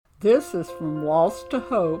This is From Lost to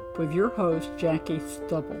Hope with your host, Jackie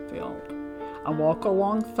Stubblefield. I walk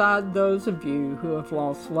alongside those of you who have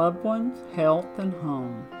lost loved ones, health, and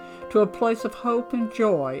home to a place of hope and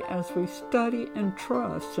joy as we study and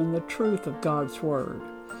trust in the truth of God's Word.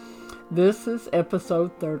 This is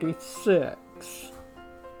episode 36.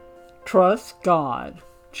 Trust God.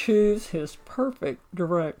 Choose His perfect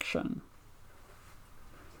direction.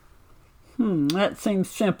 That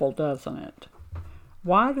seems simple, doesn't it?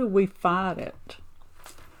 Why do we fight it?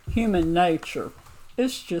 Human nature.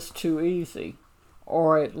 It's just too easy,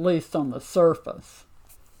 or at least on the surface.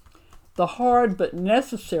 The hard but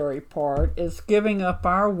necessary part is giving up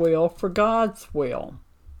our will for God's will.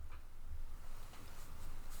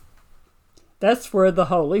 That's where the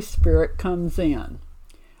Holy Spirit comes in.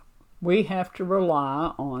 We have to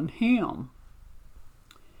rely on Him.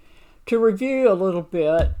 To review a little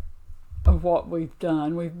bit of what we've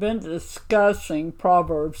done, we've been discussing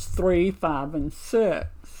Proverbs 3, 5, and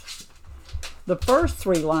 6. The first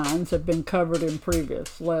three lines have been covered in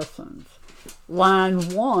previous lessons.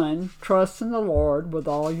 Line 1, trust in the Lord with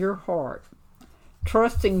all your heart.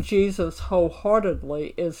 Trusting Jesus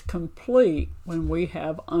wholeheartedly is complete when we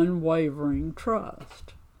have unwavering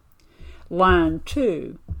trust. Line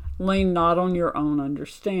 2, lean not on your own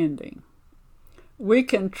understanding. We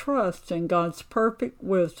can trust in God's perfect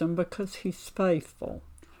wisdom because He's faithful.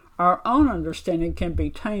 Our own understanding can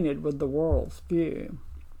be tainted with the world's view.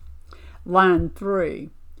 Line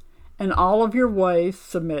 3, in all of your ways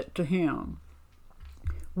submit to Him.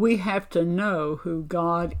 We have to know who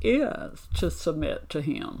God is to submit to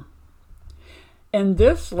Him. In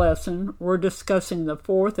this lesson, we're discussing the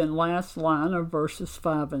fourth and last line of verses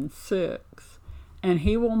 5 and 6. And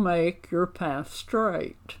He will make your path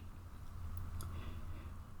straight.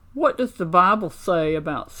 What does the Bible say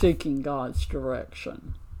about seeking God's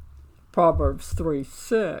direction? Proverbs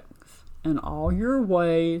 3:6. In all your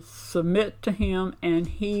ways submit to Him, and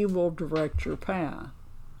He will direct your path.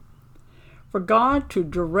 For God to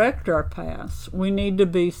direct our paths, we need to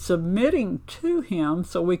be submitting to Him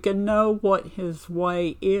so we can know what His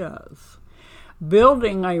way is.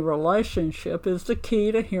 Building a relationship is the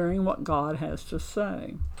key to hearing what God has to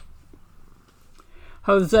say.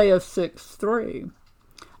 Hosea 6:3.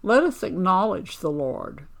 Let us acknowledge the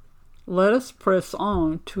Lord. Let us press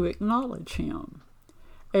on to acknowledge Him.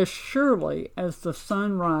 As surely as the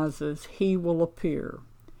sun rises, He will appear.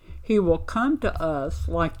 He will come to us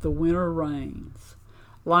like the winter rains,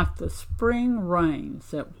 like the spring rains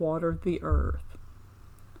that water the earth.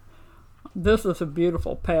 This is a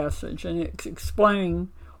beautiful passage, and it's explaining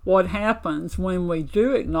what happens when we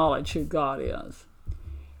do acknowledge who God is.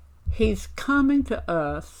 He's coming to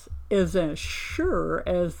us is as sure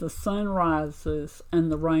as the sun rises and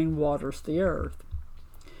the rain waters the earth.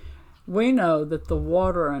 We know that the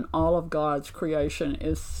water in all of God's creation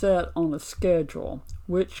is set on a schedule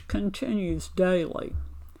which continues daily.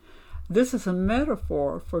 This is a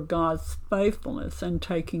metaphor for God's faithfulness in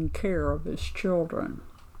taking care of His children.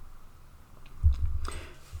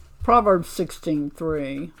 Proverbs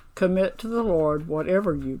 16:3, commit to the Lord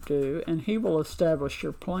whatever you do, and He will establish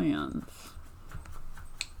your plans.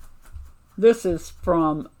 This is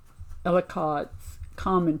from Ellicott's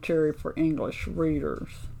Commentary for English Readers.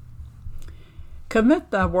 Commit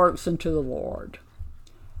thy works unto the Lord.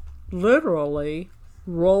 Literally,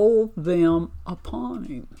 roll them upon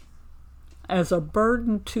Him as a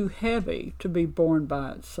burden too heavy to be borne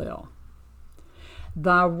by itself.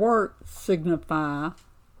 Thy works signify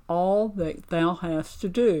all that thou hast to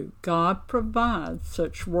do. God provides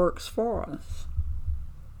such works for us.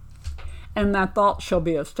 And thy thoughts shall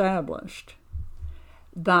be established.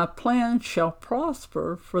 Thy plans shall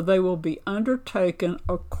prosper, for they will be undertaken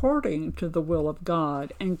according to the will of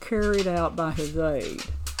God and carried out by His aid.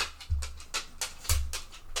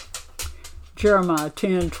 Jeremiah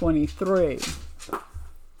 10:23.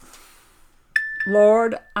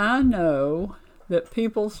 Lord, I know that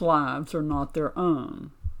people's lives are not their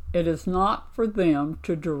own. It is not for them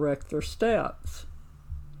to direct their steps.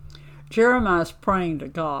 Jeremiah is praying to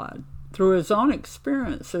God. Through his own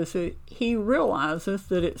experiences, he realizes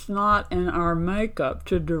that it's not in our makeup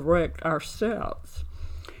to direct our steps.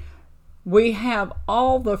 We have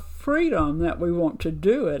all the freedom that we want to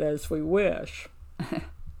do it as we wish.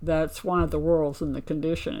 That's why the world's in the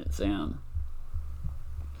condition it's in.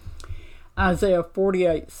 Isaiah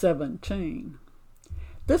 48:17.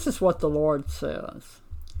 This is what the Lord says.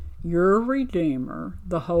 Your Redeemer,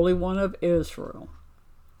 the Holy One of Israel.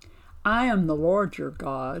 I am the Lord your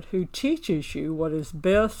God, who teaches you what is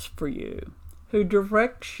best for you, who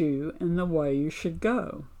directs you in the way you should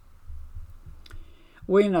go.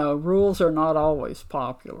 We know rules are not always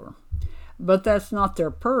popular, but that's not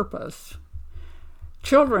their purpose.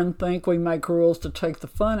 Children think we make rules to take the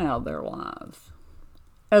fun out of their lives.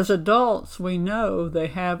 As adults, we know they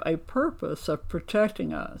have a purpose of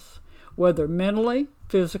protecting us, whether mentally,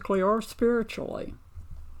 physically, or spiritually.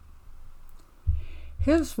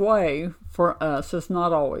 His way for us is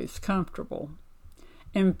not always comfortable.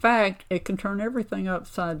 In fact, it can turn everything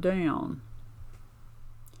upside down.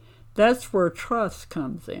 That's where trust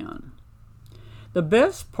comes in. The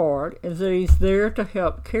best part is that he's there to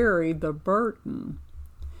help carry the burden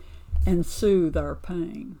and soothe our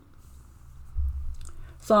pain.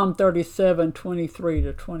 Psalm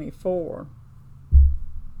 37:23-24.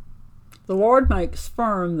 The Lord makes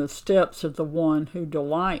firm the steps of the one who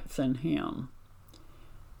delights in him.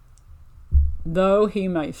 Though he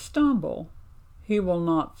may stumble, he will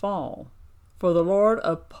not fall, for the Lord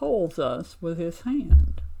upholds us with his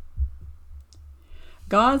hand.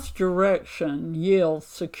 God's direction yields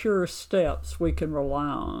secure steps we can rely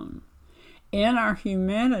on. In our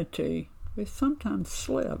humanity, we sometimes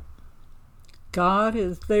slip. God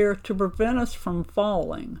is there to prevent us from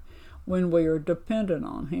falling when we are dependent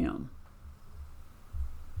on him.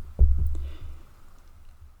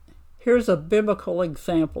 Here's a biblical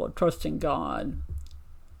example of trusting God,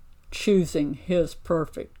 choosing his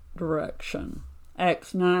perfect direction.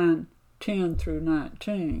 Acts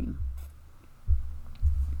 9:10-19.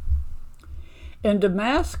 In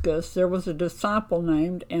Damascus, there was a disciple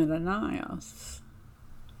named Ananias.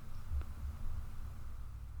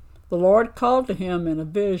 The Lord called to him in a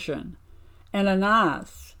vision,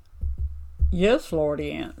 "Ananias." "Yes, Lord,"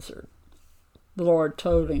 he answered. The Lord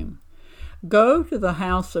told him, "Go to the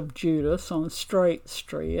house of Judas on Straight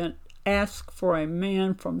Street and ask for a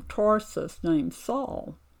man from Tarsus named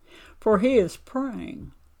Saul, for he is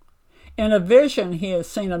praying. In a vision he has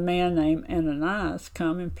seen a man named Ananias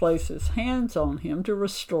come and place his hands on him to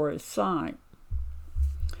restore his sight."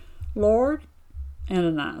 "Lord,"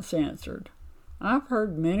 Ananias answered, "I've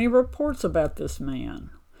heard many reports about this man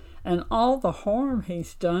and all the harm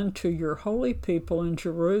he's done to your holy people in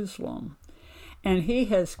Jerusalem. And he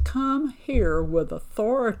has come here with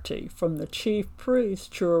authority from the chief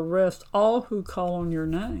priest to arrest all who call on your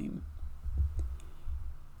name."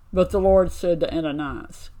 But the Lord said to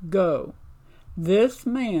Ananias, "Go. This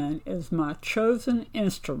man is my chosen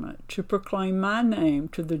instrument to proclaim my name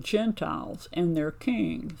to the Gentiles and their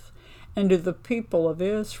kings, and to the people of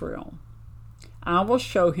Israel. I will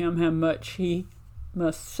show him how much he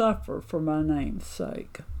must suffer for my name's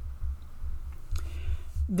sake."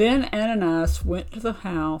 Then Ananias went to the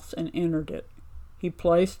house and entered it. He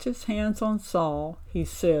placed his hands on Saul. He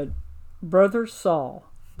said, "Brother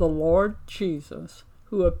Saul, the Lord Jesus,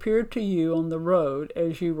 who appeared to you on the road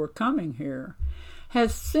as you were coming here,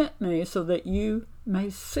 has sent me so that you may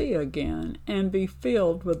see again and be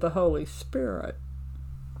filled with the Holy Spirit."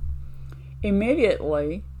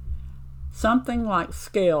 Immediately, something like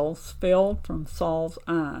scales fell from Saul's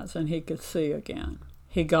eyes, and he could see again.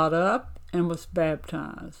 He got up and was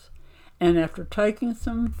baptized, and after taking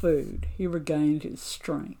some food, he regained his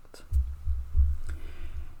strength.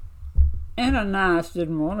 Ananias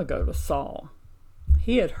didn't want to go to Saul.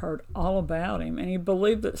 He had heard all about him, and he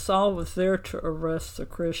believed that Saul was there to arrest the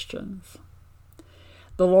Christians.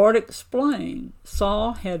 The Lord explained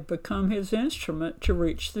Saul had become his instrument to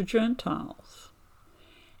reach the Gentiles.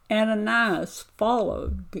 Ananias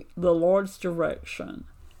followed the Lord's direction,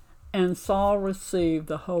 and Saul received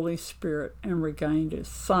the Holy Spirit and regained his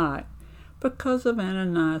sight because of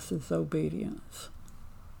Ananias' obedience.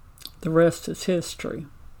 The rest is history.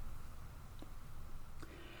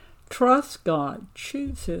 Trust God,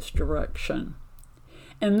 choose his direction.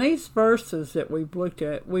 In these verses that we've looked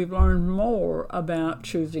at, we've learned more about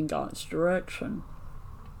choosing God's direction.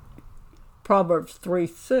 Proverbs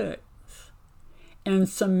 3:6. In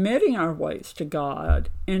submitting our ways to God,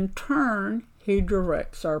 in turn, he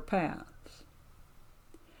directs our paths.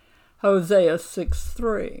 Hosea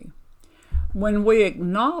 6:3. When we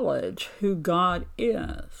acknowledge who God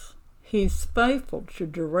is, he's faithful to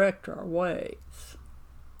direct our ways.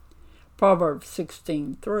 Proverbs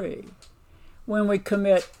 16:3. When we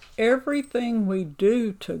commit everything we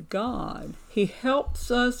do to God, he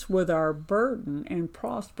helps us with our burden and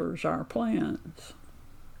prospers our plans.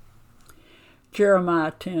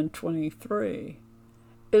 Jeremiah 10:23.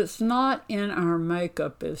 It's not in our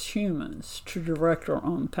makeup as humans to direct our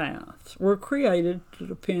own paths. We're created to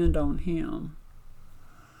depend on him.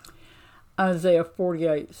 Isaiah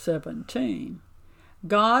 48:17.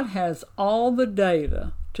 God has all the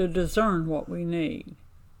data to discern what we need.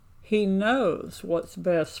 He knows what's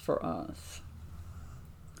best for us.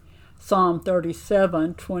 Psalm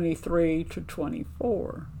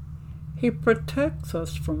 37:23-24. He protects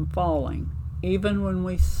us from falling, even when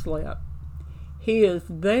we slip. He is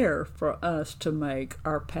there for us to make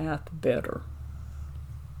our path better.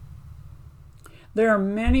 There are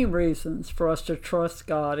many reasons for us to trust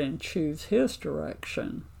God and choose His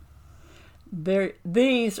direction.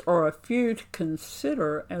 These are a few to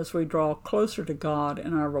consider as we draw closer to God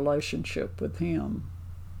in our relationship with Him.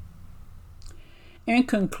 In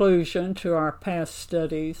conclusion to our past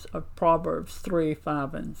studies of Proverbs 3,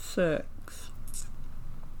 5, and 6,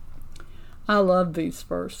 I love these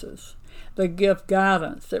verses. They give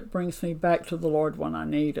guidance that brings me back to the Lord when I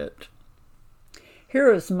need it.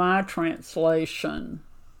 Here is my translation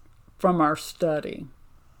from our study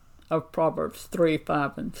of Proverbs 3,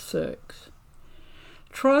 5, and 6.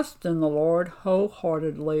 Trust in the Lord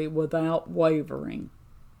wholeheartedly without wavering.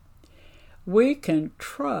 We can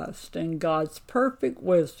trust in God's perfect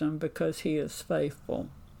wisdom because He is faithful.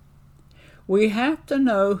 We have to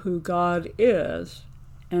know who God is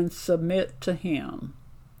and submit to Him.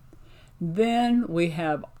 Then we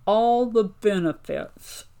have all the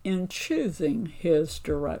benefits in choosing His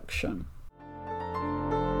direction.